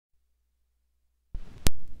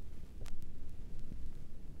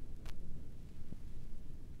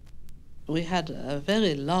we had a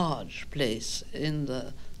very large place in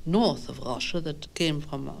the north of Russia that came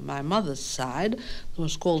from my mother's side. It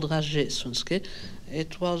was called Rождественский.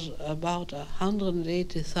 It was about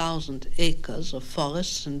 180,000 acres of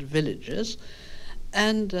forests and villages.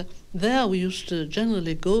 And there we used to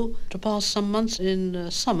generally go to pass some months in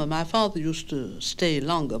summer. My father used to stay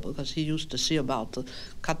longer because he used to see about the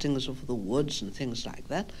cuttings of the woods and things like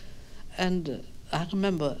that. And I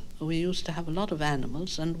remember we used to have a lot of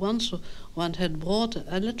animals, and once one had brought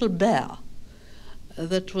a little bear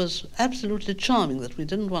that was absolutely charming, that we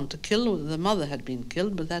didn't want to kill. The mother had been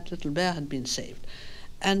killed, but that little bear had been saved.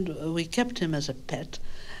 And we kept him as a pet.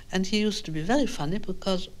 And he used to be very funny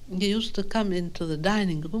because he used to come into the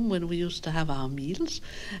dining room when we used to have our meals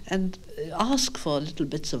and ask for little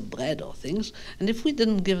bits of bread or things. And if we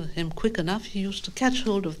didn't give him quick enough, he used to catch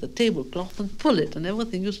hold of the tablecloth and pull it, and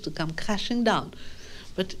everything used to come crashing down.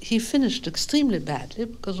 But he finished extremely badly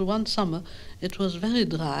because one summer it was very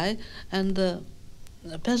dry, and the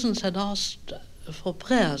peasants had asked for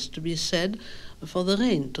prayers to be said for the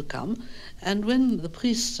rain to come, and when the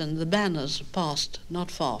priests and the banners passed not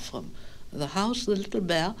far from the house, the little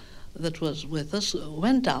bear that was with us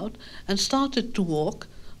went out and started to walk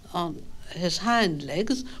on his hind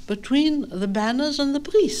legs between the banners and the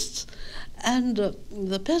priests. And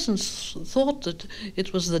the peasants thought that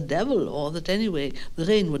it was the devil, or that anyway the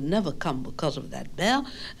rain would never come because of that bear,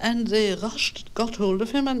 and they rushed, got hold of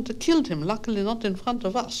him and killed him, luckily not in front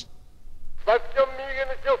of us. Во всем мире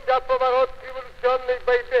начался поворот к революционной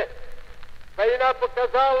борьбе. Война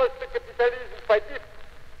показала, что капитализм погиб.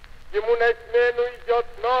 Ему на смену идет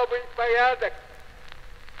новый порядок.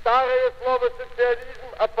 Старое слово «социализм»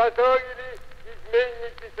 опозорили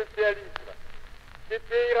изменники социализма.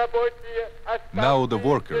 Теперь рабочие остались... Now the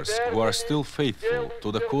workers, who are still faithful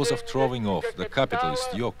to the cause of throwing off the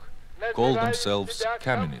capitalist yoke, call themselves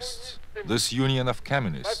communists. This union of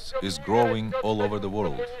communists is growing all over the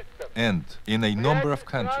world. And in a number of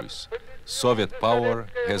countries, Soviet power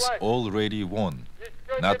has already won.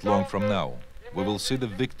 Not long from now, we will see the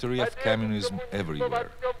victory of communism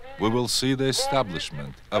everywhere. We will see the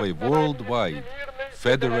establishment of a worldwide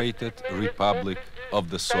federated republic of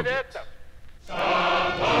the Soviet.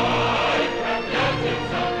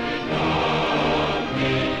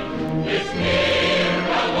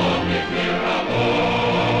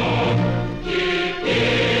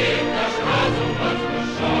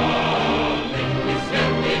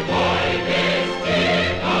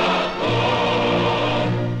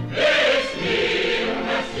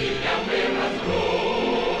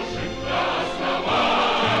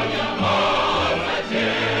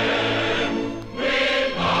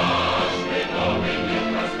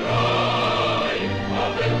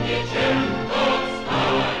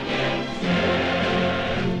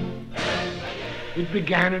 It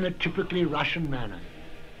began in a typically Russian manner.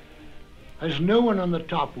 As no one on the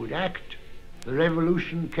top would act, the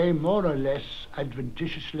revolution came more or less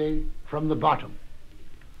adventitiously from the bottom.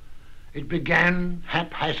 It began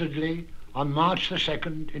haphazardly on March the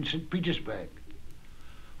 2nd in St. Petersburg,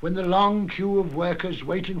 when the long queue of workers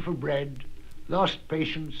waiting for bread lost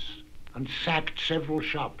patience and sacked several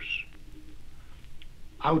shops.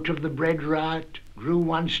 Out of the bread riot grew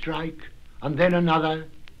one strike and then another,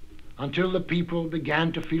 until the people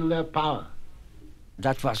began to feel their power.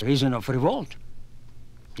 That was reason of revolt.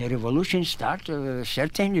 The revolution started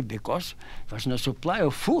certainly because there was no supply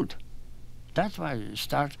of food. That's why it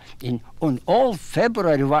started on all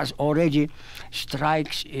February was already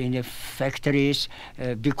strikes in the factories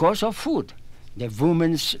because of food. The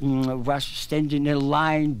women was standing in a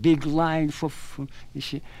line, big line for food. You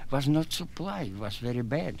see, was not supplied. It was very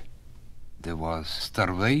bad. There was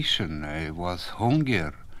starvation. It was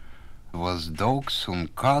hunger. It was dogs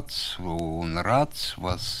and cats and rats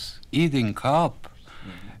was eating up.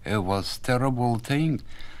 It was terrible thing.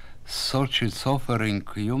 Such a suffering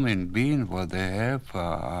human being what they have,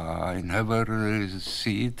 I never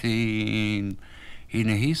see it in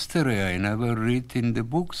history. I never read in the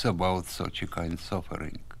books about such a kind of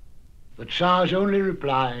suffering. The Tsar's only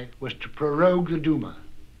reply was to prorogue the Duma.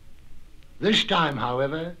 This time,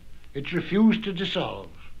 however, it refused to dissolve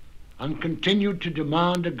and continued to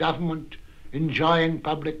demand a government enjoying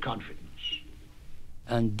public confidence.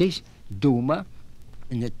 And this Duma,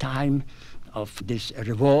 in the time of this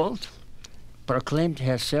revolt, proclaimed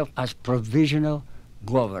herself as provisional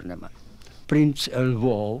government. Prince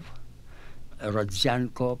Lvov,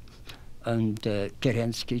 Rodzyanko, and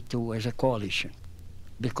Kerensky too as a coalition,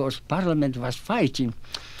 because Parliament was fighting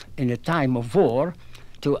in a time of war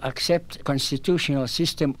to accept constitutional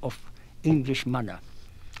system of English manner.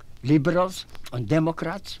 Liberals and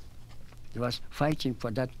Democrats was fighting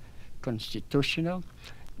for that constitutional,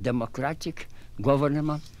 democratic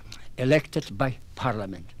government elected by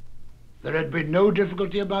parliament. There had been no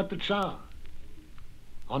difficulty about the Tsar.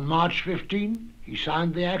 On March 15, he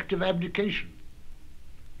signed the Act of Abdication.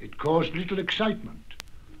 It caused little excitement,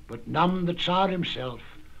 but numbed the Tsar himself,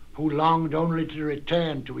 who longed only to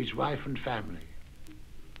return to his wife and family.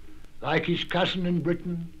 Like his cousin in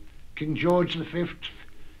Britain, King George V,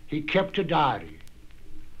 he kept a diary.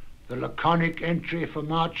 The laconic entry for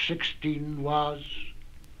March 16 was,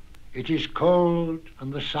 "It is cold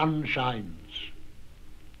and the sun shines."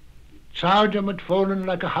 Tsardom had fallen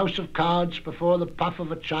like a house of cards before the puff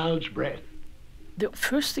of a child's breath. The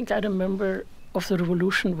first thing I remember of the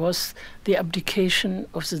revolution was the abdication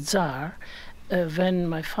of the Tsar. When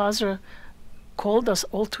my father called us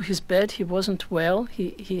all to his bed, he wasn't well,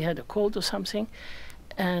 he had a cold or something,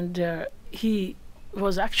 and he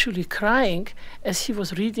was actually crying as he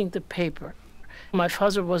was reading the paper. My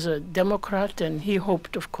father was a Democrat, and he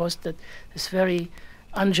hoped, of course, that this very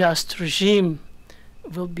unjust regime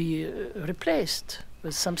will be replaced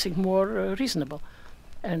with something more reasonable.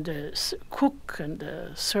 And cook and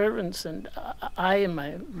servants and I and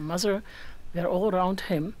my mother were all around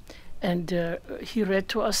him. And he read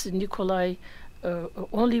to us that Nikolai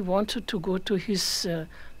only wanted to go to his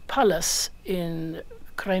palace in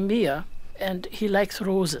Crimea, and he liked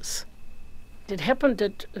roses. It happened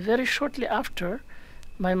that very shortly after,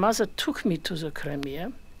 my mother took me to the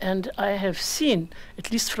Crimea, and I have seen, at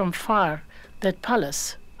least from far, that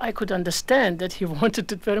palace. I could understand that he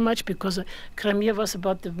wanted it very much because Crimea was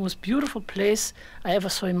about the most beautiful place I ever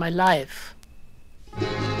saw in my life.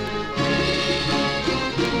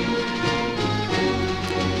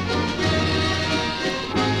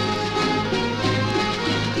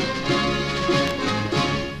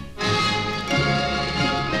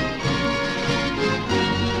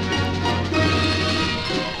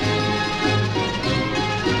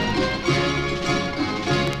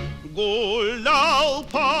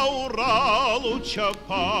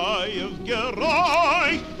 Чапаев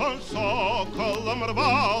герой, он соколом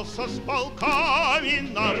рвался с полками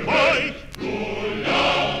на бой.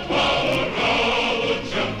 Гулял по Уралу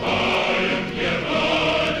Чапаев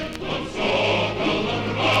герой, он соколом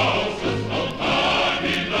рвался с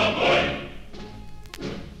полками на бой.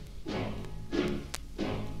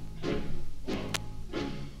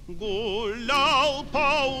 Гулял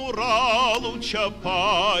по Уралу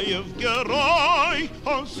Чапаев герой,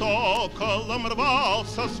 он соколом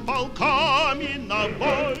рвался с полками на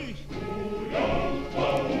бой. Гулял по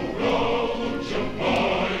Уралу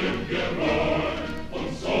Чапаев герой,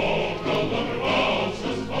 он соколом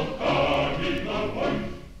рвался с полками на бой.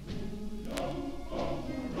 Гулял по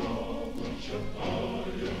Уралу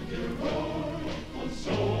Чапаев герой, он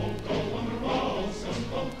соколом рвался с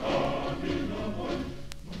полками на бой.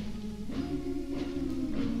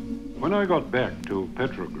 When I got back to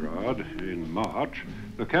Petrograd in March,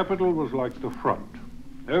 the capital was like the front.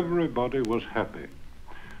 Everybody was happy.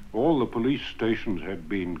 All the police stations had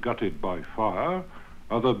been gutted by fire,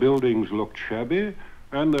 other buildings looked shabby,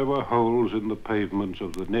 and there were holes in the pavements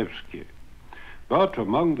of the Nevsky. But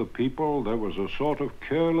among the people there was a sort of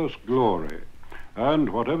careless glory, and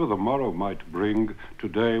whatever the morrow might bring,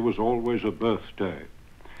 today was always a birthday.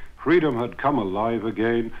 Freedom had come alive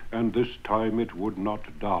again, and this time it would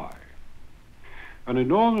not die. An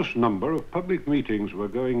enormous number of public meetings were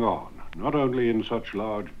going on, not only in such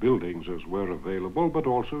large buildings as were available, but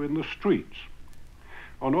also in the streets.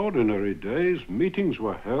 On ordinary days, meetings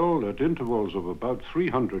were held at intervals of about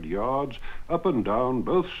 300 yards up and down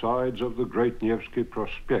both sides of the Great Nevsky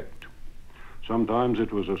Prospect. Sometimes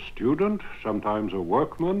it was a student, sometimes a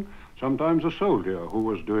workman, sometimes a soldier who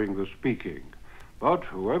was doing the speaking. But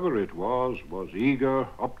whoever it was eager,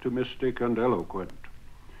 optimistic, and eloquent.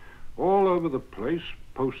 All over the place,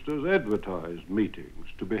 posters advertised meetings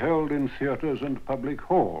to be held in theaters and public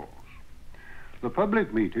halls. The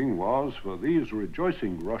public meeting was, for these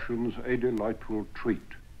rejoicing Russians, a delightful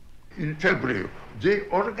treat. In February, they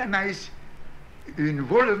organized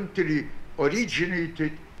involuntarily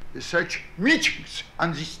originated such meetings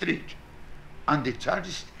on the street. On the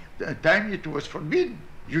Tsarist time it was forbidden.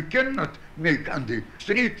 You cannot make on the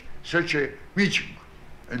street such a meeting.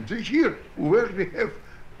 And here, where we have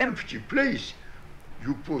empty place,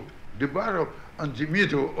 you put the barrel on the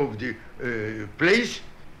middle of the place,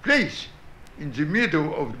 in the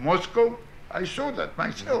middle of Moscow. I saw that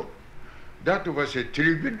myself. That was a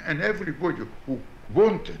tribune, and everybody who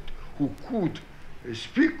wanted, who could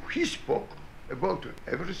speak, he spoke about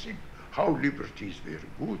everything, how liberty is very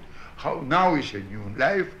good, how now is a new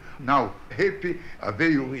life, now happy,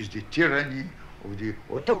 away with the tyranny of the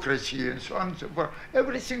autocracy and so on and so forth.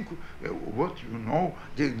 Everything, what you know,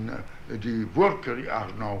 the workers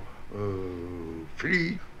are now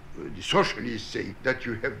free. The socialists say that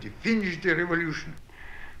you have to finish the revolution.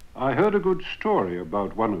 I heard a good story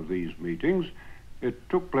about one of these meetings. It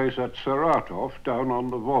took place at Saratov, down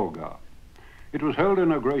on the Volga. It was held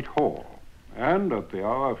in a great hall, and at the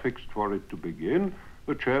hour fixed for it to begin,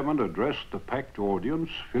 the chairman addressed the packed audience,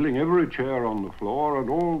 filling every chair on the floor and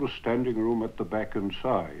all the standing room at the back and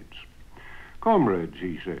sides. "Comrades,"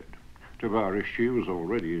 he said, Tovarishchi was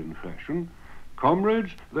already in fashion,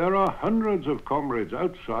 "comrades, there are hundreds of comrades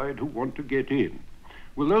outside who want to get in.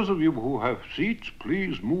 Will those of you who have seats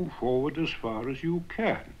please move forward as far as you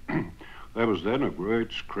can?" There was then a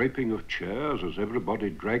great scraping of chairs as everybody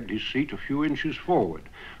dragged his seat a few inches forward,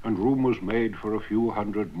 and room was made for a few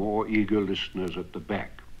hundred more eager listeners at the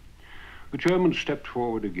back. The chairman stepped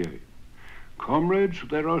forward again. "Comrades,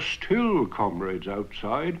 there are still comrades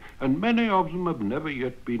outside, and many of them have never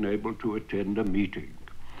yet been able to attend a meeting.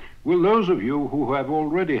 Will those of you who have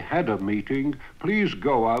already had a meeting please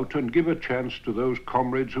go out and give a chance to those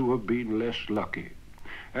comrades who have been less lucky?"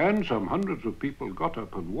 And some hundreds of people got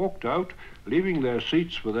up and walked out, leaving their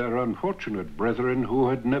seats for their unfortunate brethren who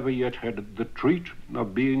had never yet had the treat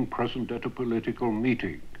of being present at a political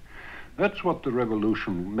meeting. That's what the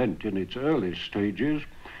revolution meant in its early stages,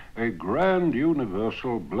 a grand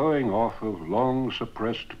universal blowing off of long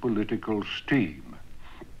suppressed political steam.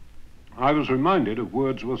 I was reminded of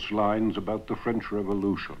Wordsworth's lines about the French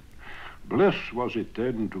Revolution. "Bliss was it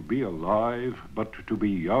then to be alive, but to be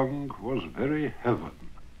young was very heaven."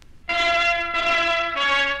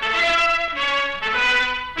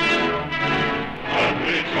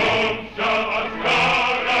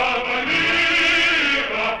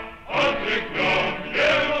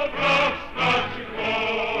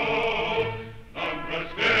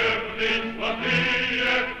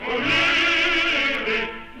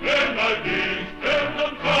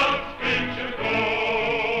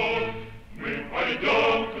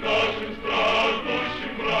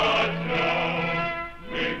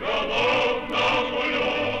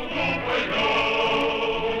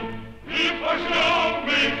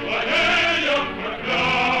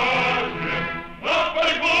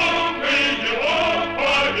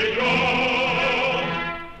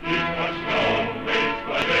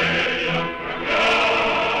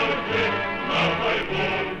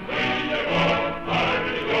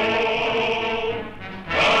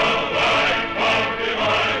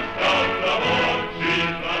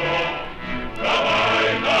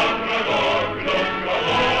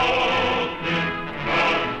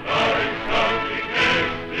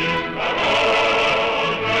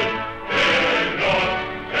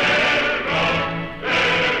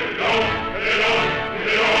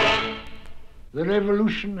 The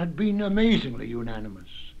revolution had been amazingly unanimous,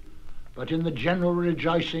 but in the general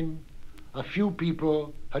rejoicing, a few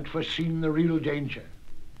people had foreseen the real danger.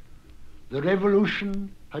 The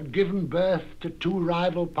revolution had given birth to two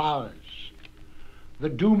rival powers, the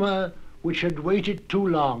Duma, which had waited too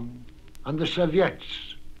long, and the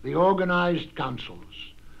Soviets, the organized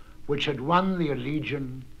councils, which had won the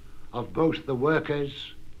allegiance of both the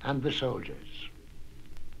workers and the soldiers.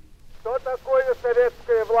 Что такое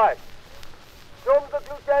советская власть? В чем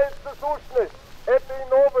заключается сущность этой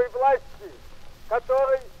новой власти,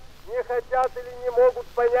 которой не хотят или не могут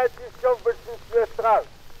понять еще в большинстве стран?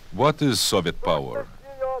 What is Soviet power?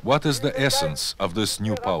 What is the essence of this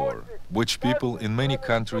new power, which people in many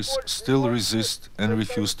countries still resist and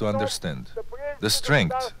refuse to understand? The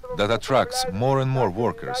strength that attracts more and more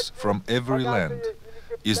workers from every land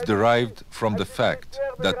is derived from the fact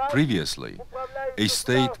that previously a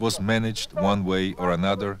state was managed one way or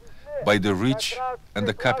another by the rich and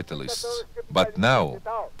the capitalists. But now,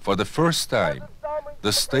 for the first time,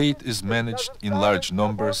 the state is managed in large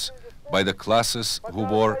numbers by the classes who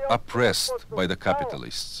were oppressed by the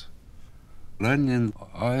capitalists. Lenin,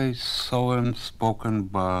 I saw him spoken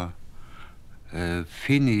by a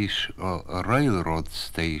Finnish railroad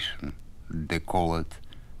station. They call it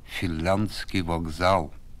Finlandsky Vokzal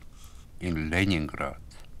in Leningrad.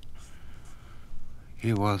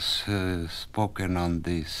 He was spoken on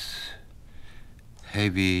these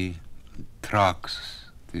heavy trucks,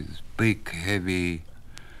 these big heavy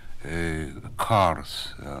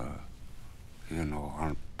cars,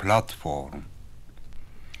 on platform.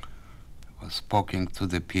 I was speaking to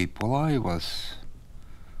the people. I was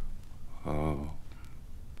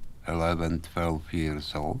 11, 12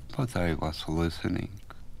 years old, but I was listening.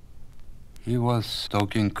 He was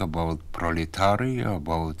talking about proletariat,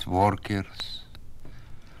 about workers.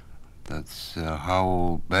 That's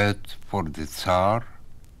how bad for the Tsar.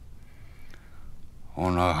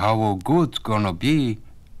 on how good gonna be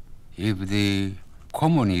if the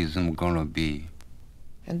communism gonna be.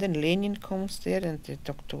 And then Lenin comes there and they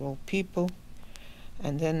talk to all people.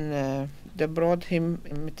 And then they brought him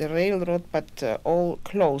with the railroad, but all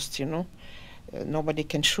closed, you know. Nobody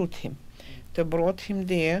can shoot him. They brought him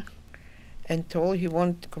there and told he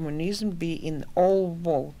want communism be in all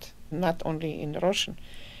world, not only in Russian,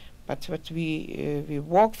 but what we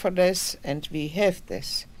work for this and we have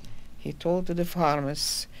this. He told to the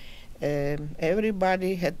farmers,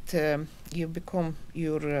 everybody had, you become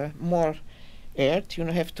your more earth, you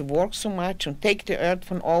don't have to work so much and take the earth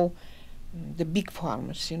from all the big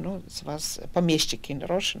farmers, you know. It was помещики in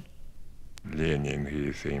Russian. Lenin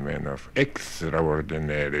is a man of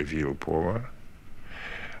extraordinary willpower,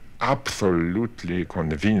 absolutely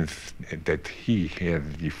convinced that he has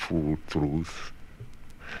the full truth,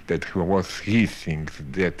 that what he thinks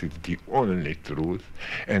that is the only truth,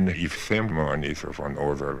 and if someone is of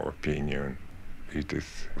another opinion, it is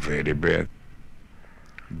very bad.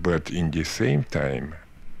 But in the same time,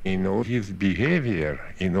 in all his behavior,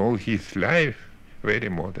 in all his life, very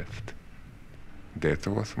modest. That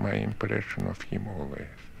was my impression of him always.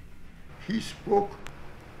 He spoke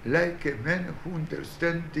like a man who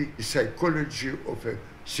understands the psychology of a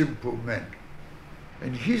simple man.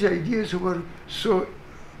 And his ideas were so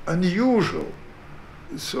unusual,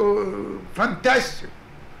 so fantastic,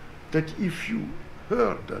 that if you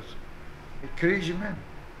heard that, a crazy man,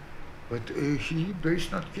 but he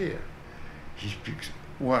does not care. He speaks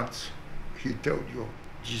once, he told you,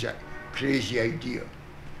 this is a crazy idea.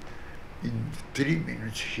 In 3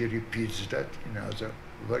 minutes he repeats that in another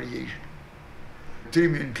variation. 3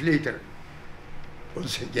 minutes later,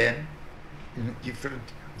 once again, in a different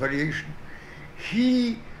variation,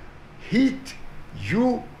 he hit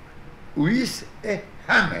you with a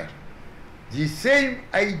hammer. The same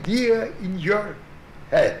idea in your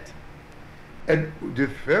head. And the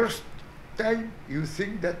first time you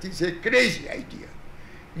think that is a crazy idea.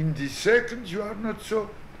 In the second you are not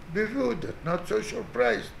so bewildered, not so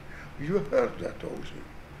surprised. You heard that also.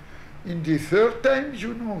 In the third time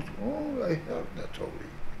you know, oh, I heard that already.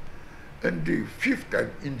 And the fifth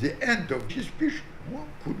time, in the end of his speech, what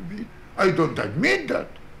could be? I don't admit that,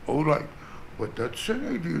 all right. But that's an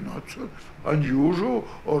idea not so unusual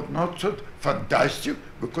or not so fantastic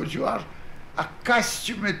because you are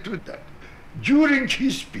accustomed to that. During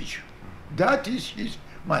his speech, that is his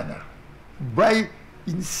manner. By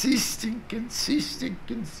insisting,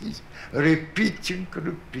 repeating,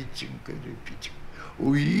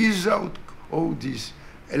 without all this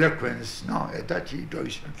eloquence, no, that he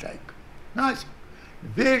doesn't like. Nothing.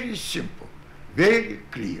 Very simple, very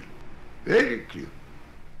clear, very clear.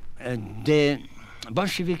 The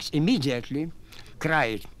Bolsheviks immediately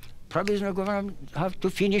cried, provisional government have to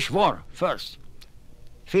finish war first.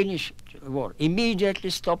 Finish war, immediately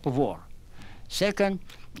stop war. Second,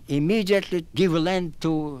 immediately give land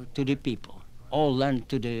to the people, all land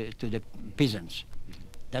to the peasants.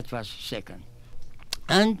 That was second.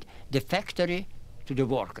 And the factory to the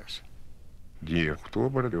workers. The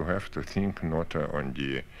October, you have to think not on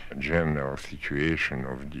the general situation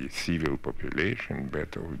of the civil population,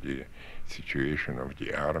 but of the situation of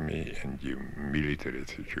the army and the military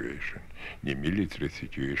situation. The military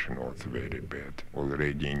situation was very bad,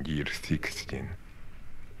 already in year 16.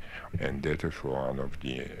 And that is one of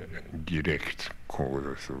the direct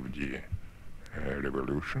causes of the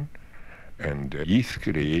revolution. And this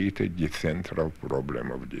created the central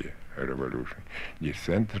problem of the revolution. The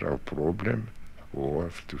central problem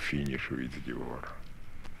was to finish with the war.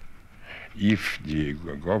 If the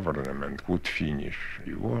government could finish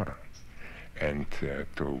the war and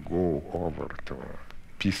to go over to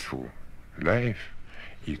peaceful life,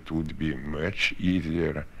 it would be much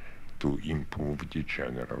easier to improve the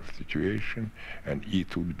general situation, and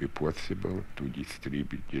it would be possible to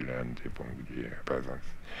distribute the land among the peasants.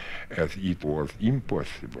 As it was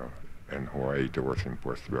impossible, and why it was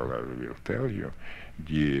impossible I will tell you,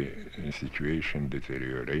 the situation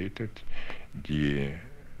deteriorated, the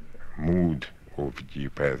mood of the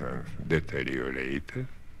peasants deteriorated,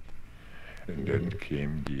 and then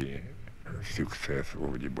came the success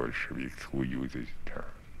of the Bolsheviks who used it.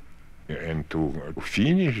 And to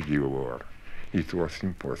finish the war, it was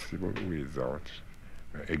impossible without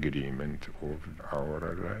agreement of our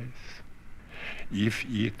allies. If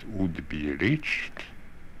it would be reached,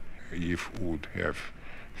 if we would have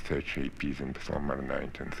such a peace in summer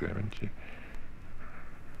 1970,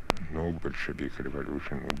 no Bolshevik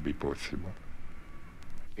revolution would be possible.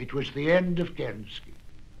 It was the end of Kerensky.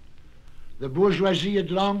 The bourgeoisie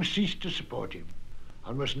had long ceased to support him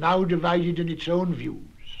and was now divided in its own views.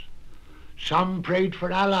 Some prayed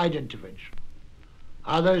for Allied intervention.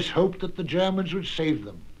 Others hoped that the Germans would save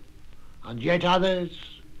them. And yet others,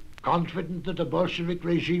 confident that the Bolshevik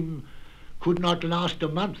regime could not last a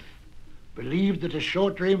month, believed that a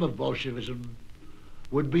short reign of Bolshevism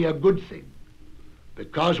would be a good thing,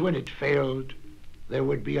 because when it failed, there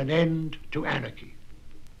would be an end to anarchy.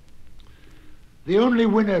 The only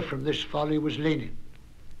winner from this folly was Lenin.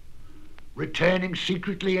 Returning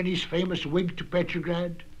secretly in his famous wig to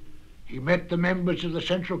Petrograd, he met the members of the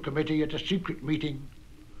Central Committee at a secret meeting,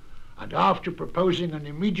 and after proposing an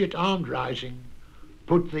immediate armed rising,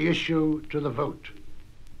 put the issue to the vote.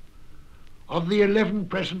 Of the 11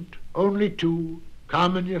 present, only 2,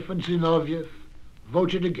 Kamenev and Zinoviev,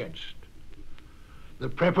 voted against. The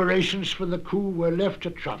preparations for the coup were left to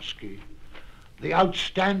Trotsky, the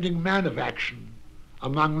outstanding man of action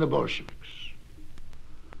among the Bolsheviks.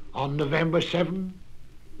 On November 7,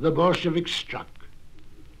 the Bolsheviks struck.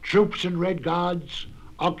 Troops and Red Guards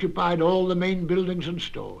occupied all the main buildings and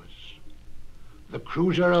stores. The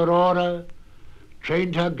cruiser Aurora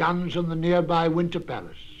trained her guns on the nearby Winter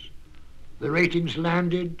Palace. The ratings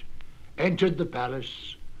landed, entered the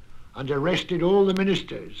palace, and arrested all the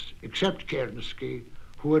ministers, except Kerensky,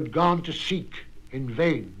 who had gone to seek in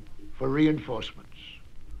vain for reinforcements.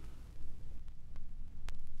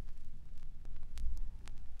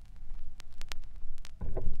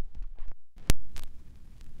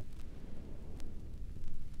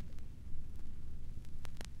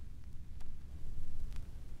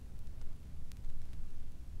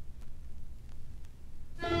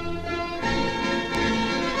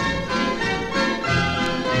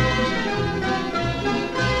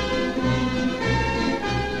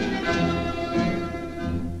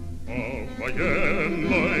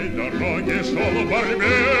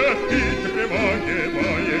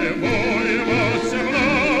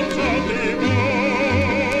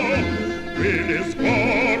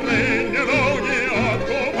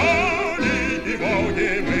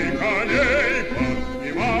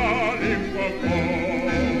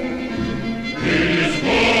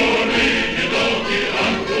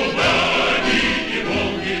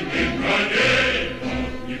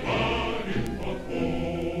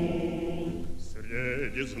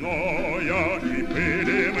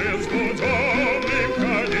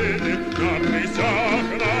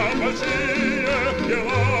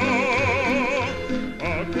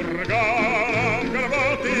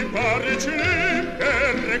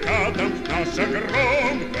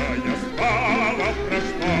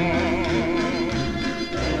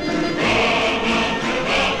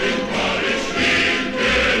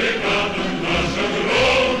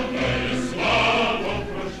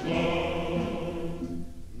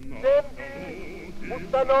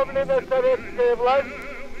 Установлена советская власть,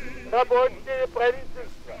 рабочее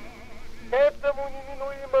правительство. К этому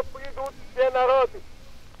неминуемо придут все народы.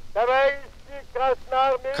 Товарищи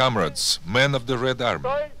красноармейцы, Comrades, men of the Red Army,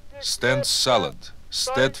 stand solid,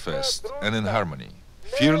 steadfast, and in harmony.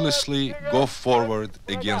 Fearlessly go forward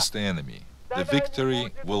against the enemy. The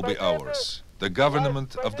victory will be ours. The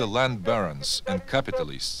government of the land barons and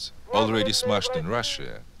capitalists, already smashed in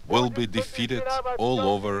Russia, will be defeated all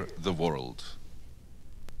over the world.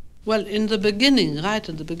 Well, in the beginning, right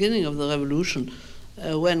at the beginning of the revolution,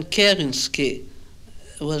 when Kerensky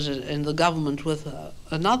was in the government with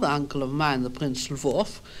another uncle of mine, the Prince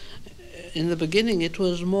Lvov, in the beginning it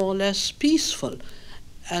was more or less peaceful.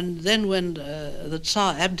 And then when the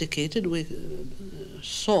Tsar abdicated, we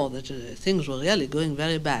saw that things were really going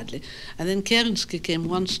very badly. And then Kerensky came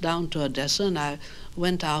once down to Odessa, and I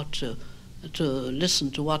went out to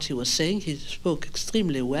listen to what he was saying. He spoke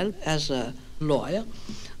extremely well as a lawyer,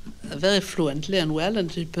 very fluently and well,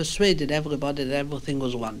 and he persuaded everybody that everything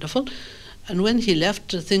was wonderful. And when he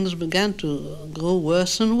left, things began to grow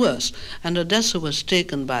worse and worse. And Odessa was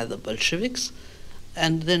taken by the Bolsheviks,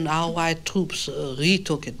 and then our white troops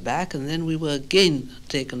retook it back, and then we were again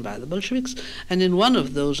taken by the Bolsheviks. And in one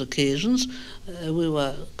of those occasions, we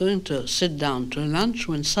were going to sit down to lunch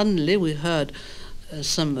when suddenly we heard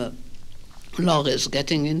some lorries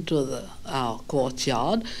getting into our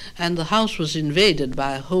courtyard, and the house was invaded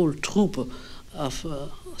by a whole troop of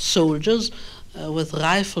soldiers with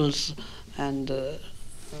rifles and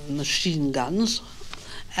machine guns,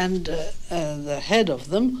 and the head of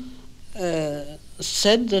them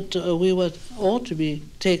said that we ought to be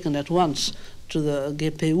taken at once to the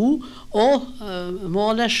GPU or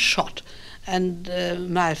more or less shot. And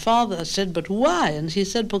my father said, "But why?" And he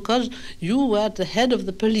said, "Because you were at the head of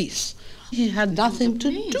the police." He had nothing to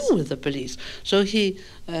do with the police. So he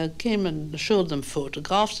came and showed them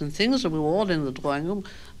photographs and things, and we were all in the drawing room,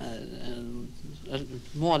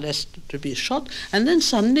 more or less to be shot. And then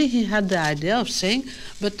suddenly he had the idea of saying,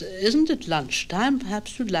 but isn't it lunchtime?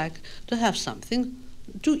 Perhaps you'd like to have something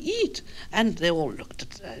to eat. And they all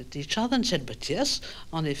looked at each other and said, but yes,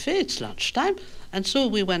 en effet, it's lunchtime. And so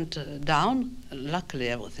we went down. Luckily,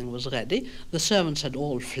 everything was ready. The servants had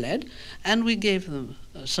all fled, and we gave them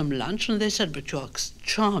some lunch, and they said, but you're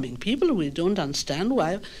charming people. We don't understand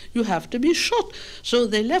why you have to be shot. So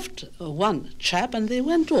they left one chap, and they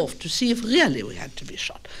went off to see if really we had to be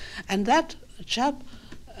shot. And that chap,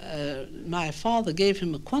 my father gave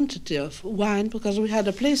him a quantity of wine, because we had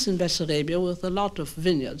a place in Bessarabia with a lot of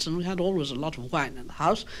vineyards, and we had always a lot of wine in the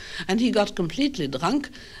house. And he got completely drunk,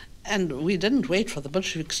 and we didn't wait for the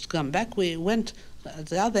Bolsheviks to come back. We went at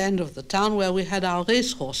the other end of the town where we had our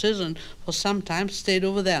race horses, and for some time stayed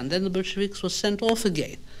over there. And then the Bolsheviks were sent off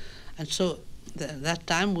again. And so that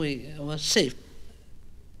time we were safe.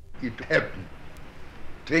 It happened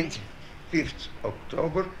 25th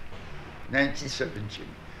October 1917.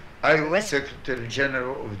 I was Secretary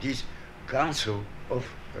General of this Council of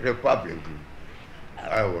Republic.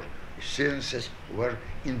 Our seances were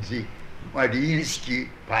in the Mariinsky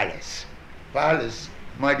Palace. Palace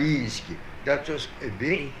Mariinsky. That was a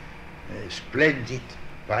very splendid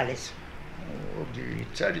palace of the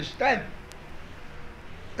Tsarist time.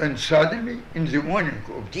 And suddenly, in the morning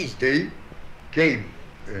of this day, came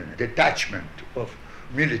a detachment of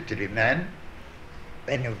military men,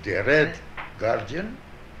 and of the Red Guardian,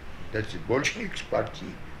 that's the Bolsheviks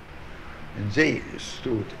party, and they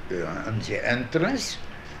stood on the entrance,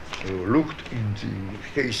 looked in the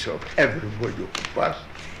face of everybody who passed.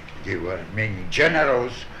 There were many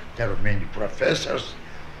generals, there were many professors,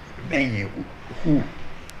 many who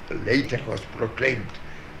later was proclaimed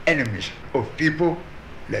enemies of people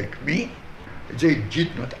like me. They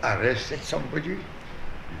did not arrest somebody,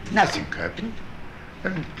 nothing happened,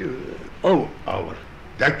 and all our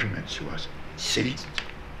documents was seized,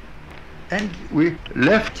 and we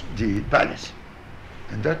left the palace,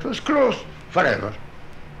 and that was closed forever.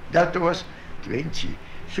 That was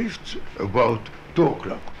 25th, about 2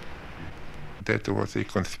 o'clock. That was a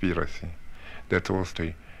conspiracy. That was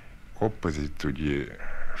the opposite to the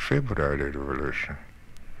February Revolution,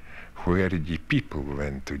 where the people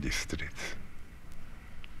went to the streets.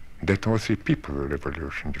 That was a people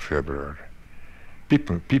revolution, the February.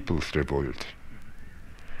 People's revolt.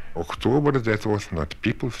 October, that was not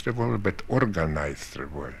people's revolt, but organized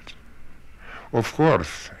revolt. Of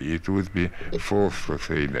course, it would be false to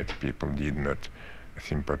say that people did not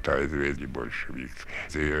sympathize with the Bolsheviks.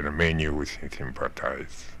 There are many who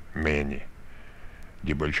sympathize, many.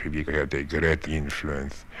 The Bolsheviks had a great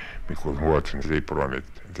influence, because what they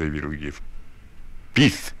promised, they will give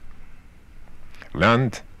peace,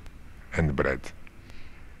 land, and bread.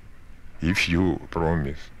 If you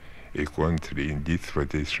promise a country in this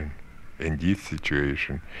position, in this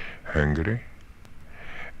situation, hungry,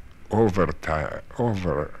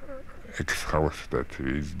 over-exhausted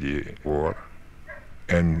with the war,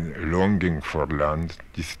 and longing for land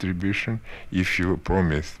distribution, if you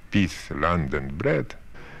promise peace, land, and bread.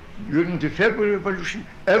 During the February Revolution,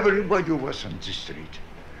 everybody was on the street.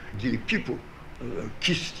 The people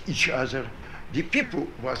kissed each other. The people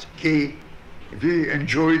was gay. They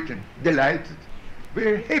enjoyed and delighted.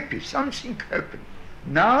 Very happy. Something happened.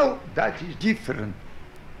 Now that is different.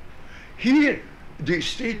 Here, the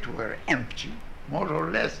streets were empty, more or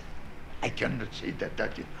less. I cannot say that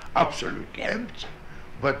that is absolutely empty,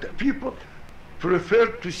 but people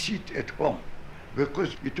preferred to sit at home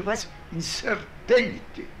because it was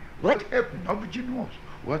uncertainty. What happened? Nobody knows.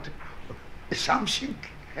 Something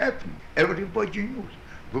happened. Everybody knows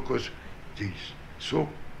because these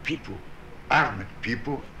people, armed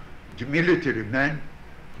people, the military men,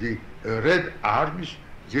 the Red Armies,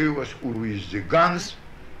 they was with the guns.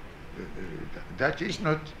 That is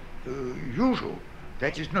not usual.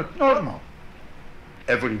 That is not normal.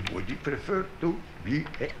 Everybody preferred to be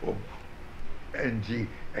at home. And the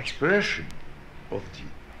expression of the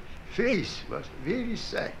face was very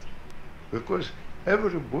sad, because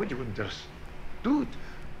everybody understood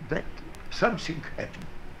that something happened,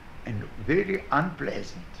 and very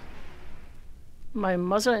unpleasant. My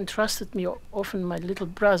mother entrusted me often my little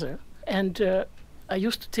brother, and I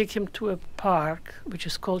used to take him to a park which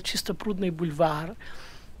is called Chistoprudny Boulevard.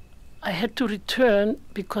 I had to return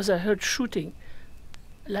because I heard shooting,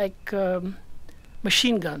 like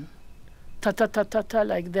machine gun, ta-ta-ta-ta-ta,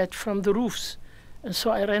 like that from the roofs. And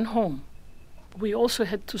so I ran home. We also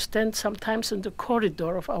had to stand sometimes in the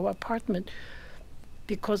corridor of our apartment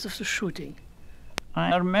because of the shooting.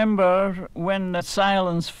 I remember when the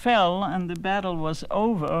silence fell and the battle was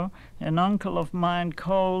over, an uncle of mine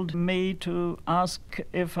called me to ask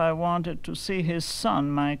if I wanted to see his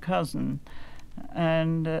son, my cousin.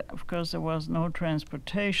 And of course there was no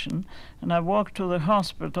transportation. And I walked to the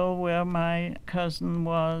hospital where my cousin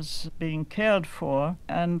was being cared for.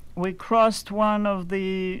 And we crossed one of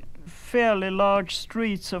the fairly large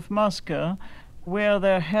streets of Moscow where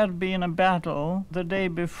there had been a battle the day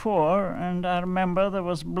before, and I remember there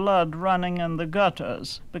was blood running in the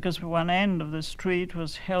gutters because one end of the street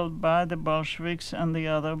was held by the Bolsheviks and the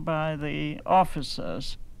other by the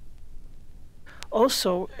officers.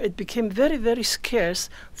 Also, it became very, very scarce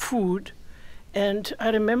food, and I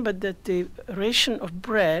remember that the ration of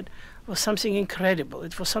bread was something incredible.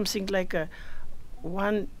 It was something like a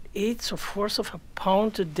 1/8 or 1/4 of a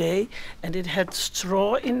pound a day, and it had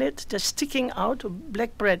straw in it, just sticking out of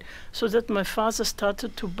black bread, so that my father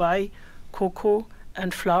started to buy cocoa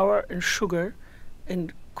and flour and sugar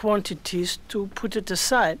in quantities to put it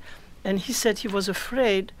aside. And he said he was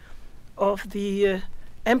afraid of the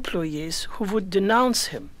employees who would denounce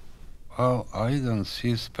him. Well, I don't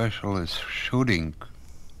see especially shooting,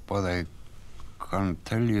 but I can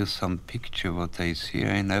tell you some picture what I see.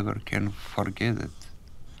 I never can forget it.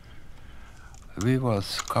 We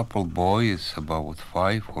was couple boys, about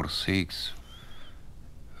 5 or 6,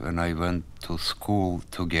 when I went to school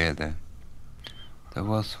together. There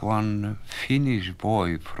was one Finnish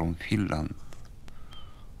boy from Finland,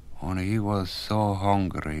 and he was so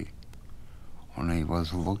hungry, and he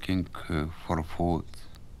was looking for food.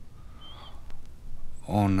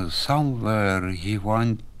 And somewhere he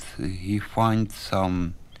find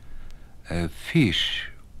some fish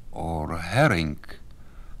or herring.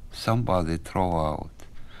 Somebody throw out.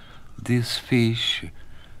 This fish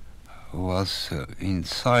was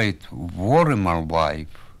inside warm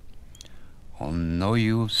alive, and no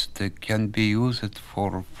use. It can be used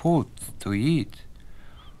for food to eat.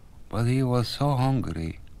 But he was so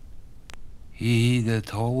hungry. He ate that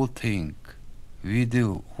whole thing with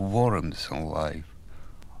the worms alive.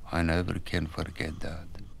 I never can forget that.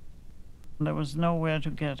 There was nowhere to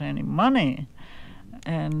get any money,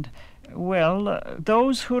 and well,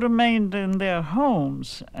 those who remained in their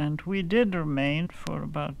homes, and we did remain for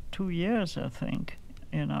about 2 years, I think,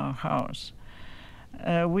 in our house,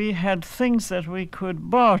 we had things that we could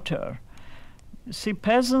barter. See,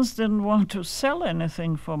 peasants didn't want to sell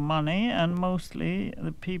anything for money, and mostly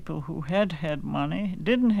the people who had money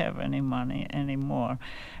didn't have any money anymore.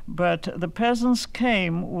 But the peasants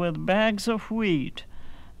came with bags of wheat,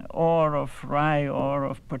 or of rye, or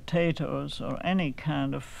of potatoes, or any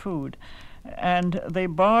kind of food. And they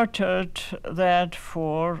bartered that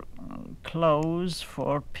for clothes,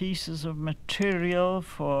 for pieces of material,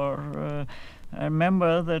 for... I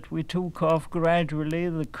remember that we took off gradually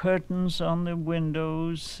the curtains on the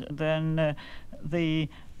windows, then the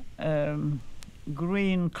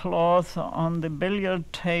green cloth on the billiard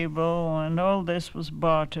table, and all this was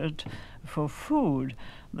bartered for food.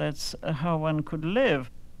 That's how one could live.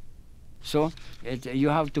 So you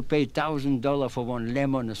have to pay $1,000 for one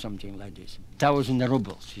lemon or something like this. 1,000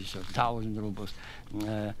 rubles, 1,000 rubles.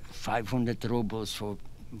 500 rubles for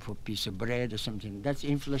a piece of bread or something. That's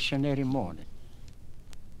inflationary money.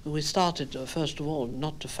 We started, first of all,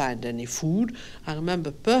 not to find any food. I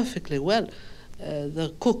remember perfectly well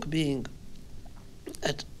the cook being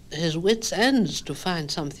at his wits' ends to find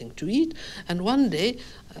something to eat. And one day,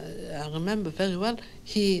 I remember very well,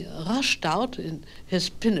 he rushed out in his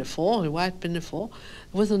pinafore, a white pinafore,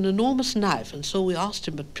 with an enormous knife. And so we asked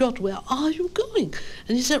him, "But Pyotr, where are you going?"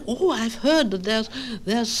 And he said, "Oh, I've heard that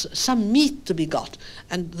there's some meat to be got."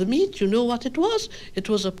 And the meat, you know what it was? It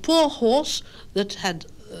was a poor horse that had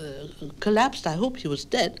collapsed. I hope he was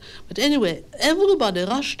dead. But anyway, everybody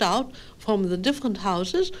rushed out from the different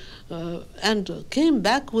houses and came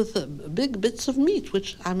back with big bits of meat,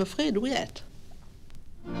 which I'm afraid we ate.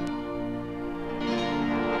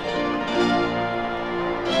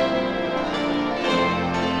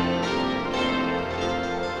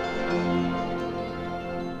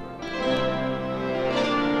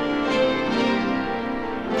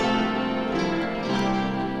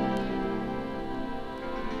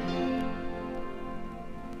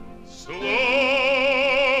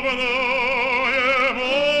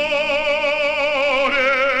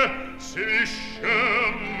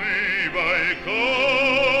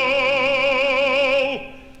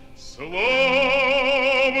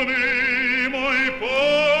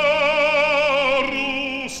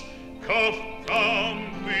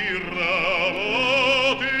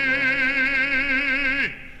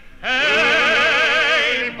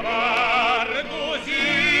 Hey, Barguzi!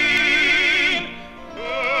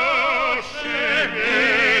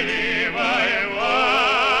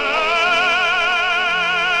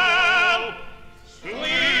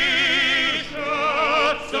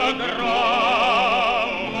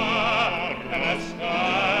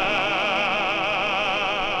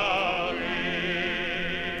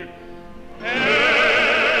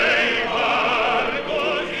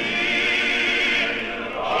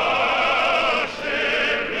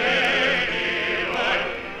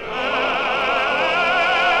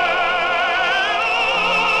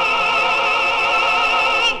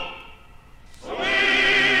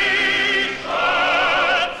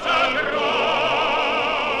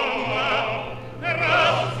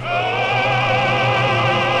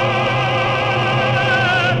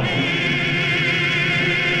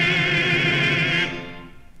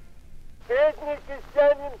 Средний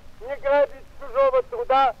крестьянин не грабит чужого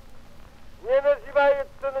труда, не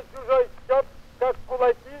наживается на чужой счет, как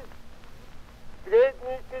кулаки.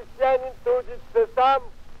 Средний крестьянин трудится сам,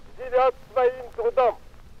 живет своим трудом.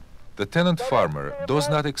 The tenant farmer does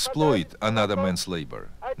not exploit another man's labor,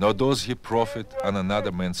 nor does he profit on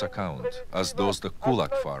another man's account, as does the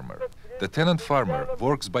kulak farmer. The tenant farmer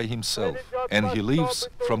works by himself, and he lives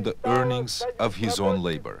from the earnings of his own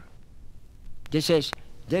labor. This says,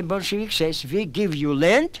 the Bolshevik says, we give you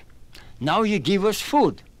land, now you give us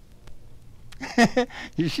food.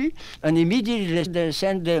 You see? And immediately they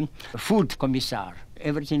send the food commissar.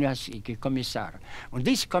 Everything has a commissar. And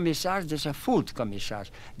this commissar, there's a food commissar.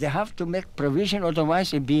 They have to make provision,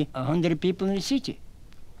 otherwise it'd be 100 people in the city.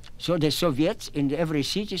 So the Soviets, in every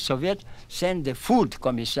city, Soviet send the food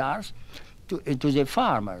commissars to the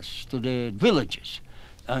farmers, to the villages.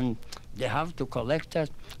 And they have to collect that,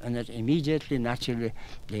 and that immediately, naturally,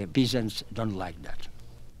 the peasants don't like that.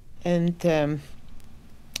 And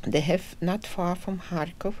they have, not far from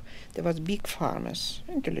Kharkov, there was big farmers,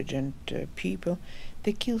 intelligent people.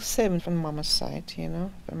 They killed 7 from mama's side, you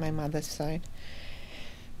know, from my mother's side.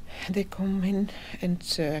 They come in and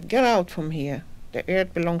get out from here. The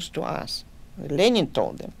earth belongs to us. Lenin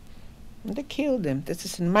told them. And they killed them. This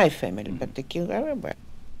is in my family, but they killed everybody.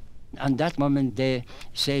 At that moment, they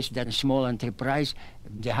say that a small enterprise,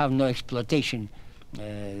 they have no exploitation,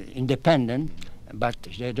 independent, but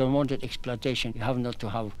they don't want that exploitation. You have not to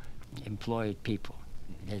have employed people.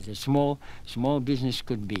 The small business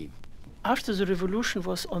could be. After the revolution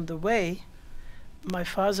was on the way, my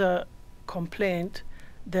father complained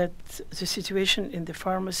that the situation in the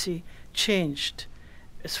pharmacy changed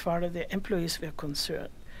as far as the employees were concerned.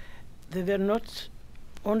 They were not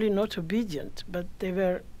only not obedient, but they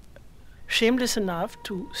were shameless enough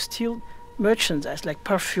to steal merchandise like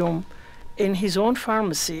perfume in his own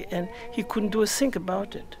pharmacy, and he couldn't do a thing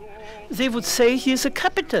about it. They would say he is a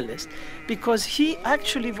capitalist because he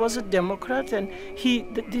actually was a Democrat and he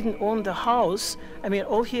didn't own the house. I mean,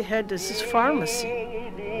 all he had is his pharmacy.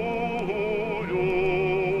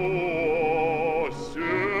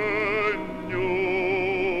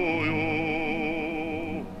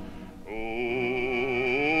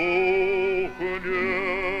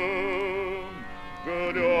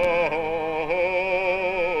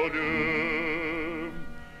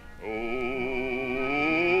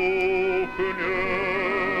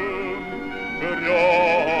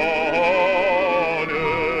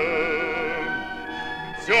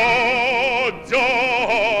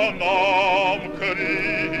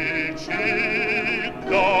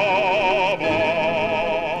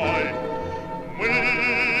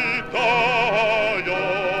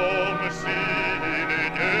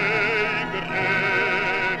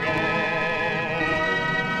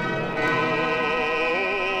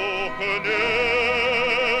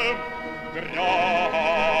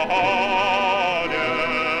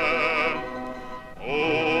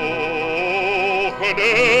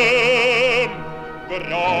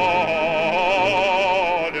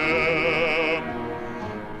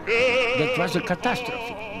 That was a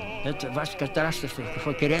catastrophe. That was catastrophe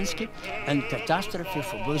for Kerensky and catastrophe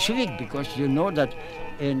for Bolshevik, because you know that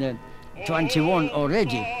in 21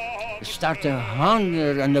 already started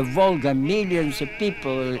hunger and the Volga, millions of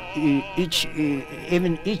people, each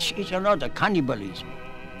another, cannibalism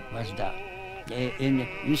was that.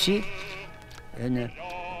 You see, in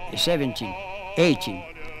 17, 18,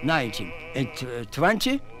 19, and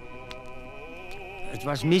 20, it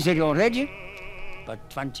was misery already, but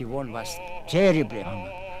 21 was terribly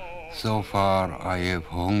hungry. So far I have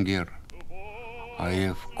hunger, I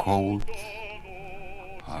have cold,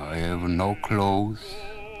 I have no clothes,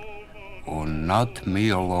 or not me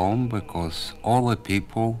alone, because all the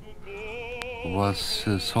people was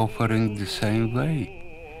suffering the same way.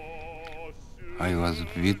 I was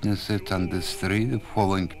witnessed on the street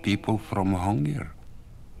following people from hunger.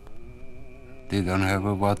 They don't have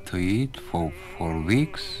what to eat for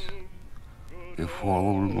weeks. They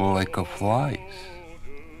fall like a flies.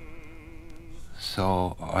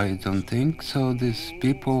 So I don't think so these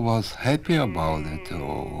people was happy about it,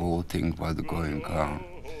 or whole thing was going on.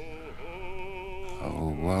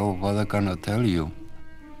 Oh, well, what I gonna tell you?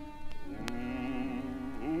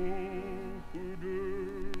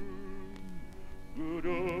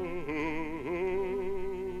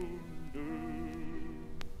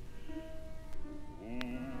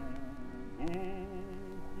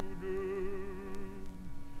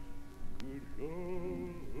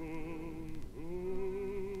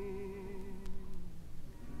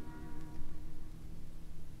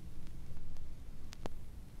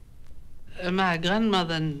 My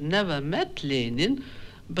grandmother never met Lenin,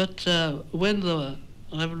 but when the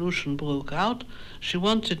revolution broke out, she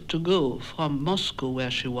wanted to go from Moscow,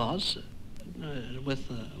 where she was, with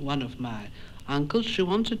one of my uncles. She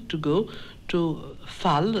wanted to go to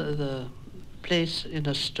Fal, the place in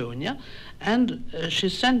Estonia, and she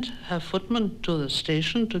sent her footman to the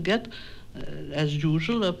station to get, as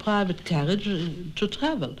usual, a private carriage to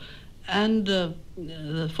travel. And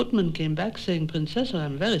the footman came back saying, "Princess,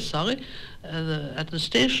 I'm very sorry." At the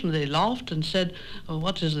station they laughed and said, "Oh,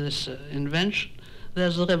 what is this invention?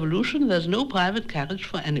 There's a revolution, there's no private carriage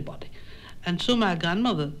for anybody." And so my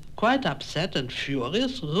grandmother, quite upset and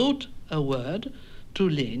furious, wrote a word to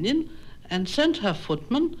Lenin and sent her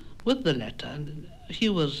footman with the letter. And he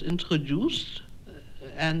was introduced,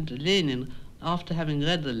 and Lenin, after having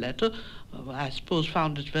read the letter, I suppose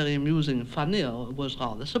found it very amusing and funny, or was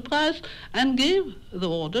rather surprised, and gave the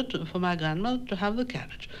order for my grandmother to have the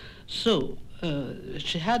carriage. So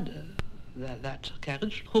she had that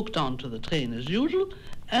carriage hooked onto the train as usual,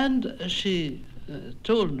 and she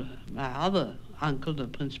told my other uncle, the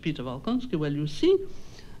Prince Peter Volkonsky, "Well, you see,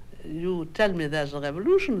 you tell me there's a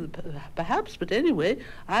revolution, perhaps, but anyway,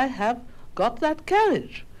 I have got that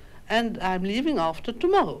carriage, and I'm leaving after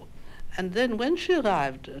tomorrow." And then when she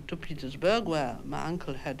arrived to Petersburg, where my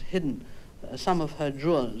uncle had hidden some of her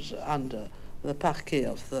jewels under the parquet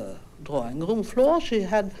of the drawing room floor, she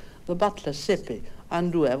had the butler Seppi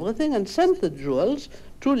undo everything and sent the jewels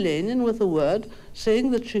to Lenin with a word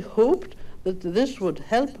saying that she hoped that this would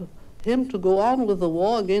help him to go on with the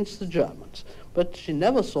war against the Germans. But she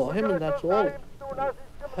never saw him, and that's all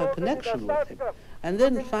her connection with him. And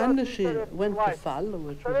then finally she went to Fal,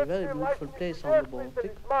 which was a very beautiful place on the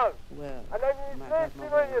Baltic, where my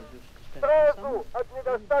grandmother used to spend the summer. От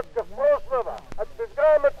недостатков прошлого, от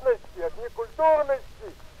безграмотности, от некультурности,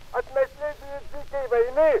 от наследия дикой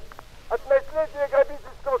войны, от наследия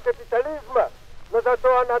грабительского капитализма, но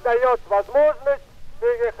зато она дает возможность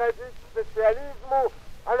переходить к социализму,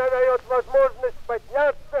 она дает возможность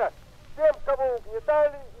подняться тем, кого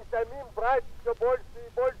угнетали, и самим брать все больше и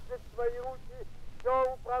больше в свои руки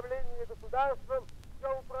все управление государством,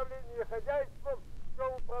 все управление хозяйством,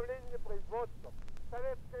 все управление производством.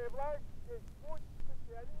 Советская власть есть путь к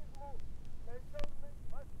социализму.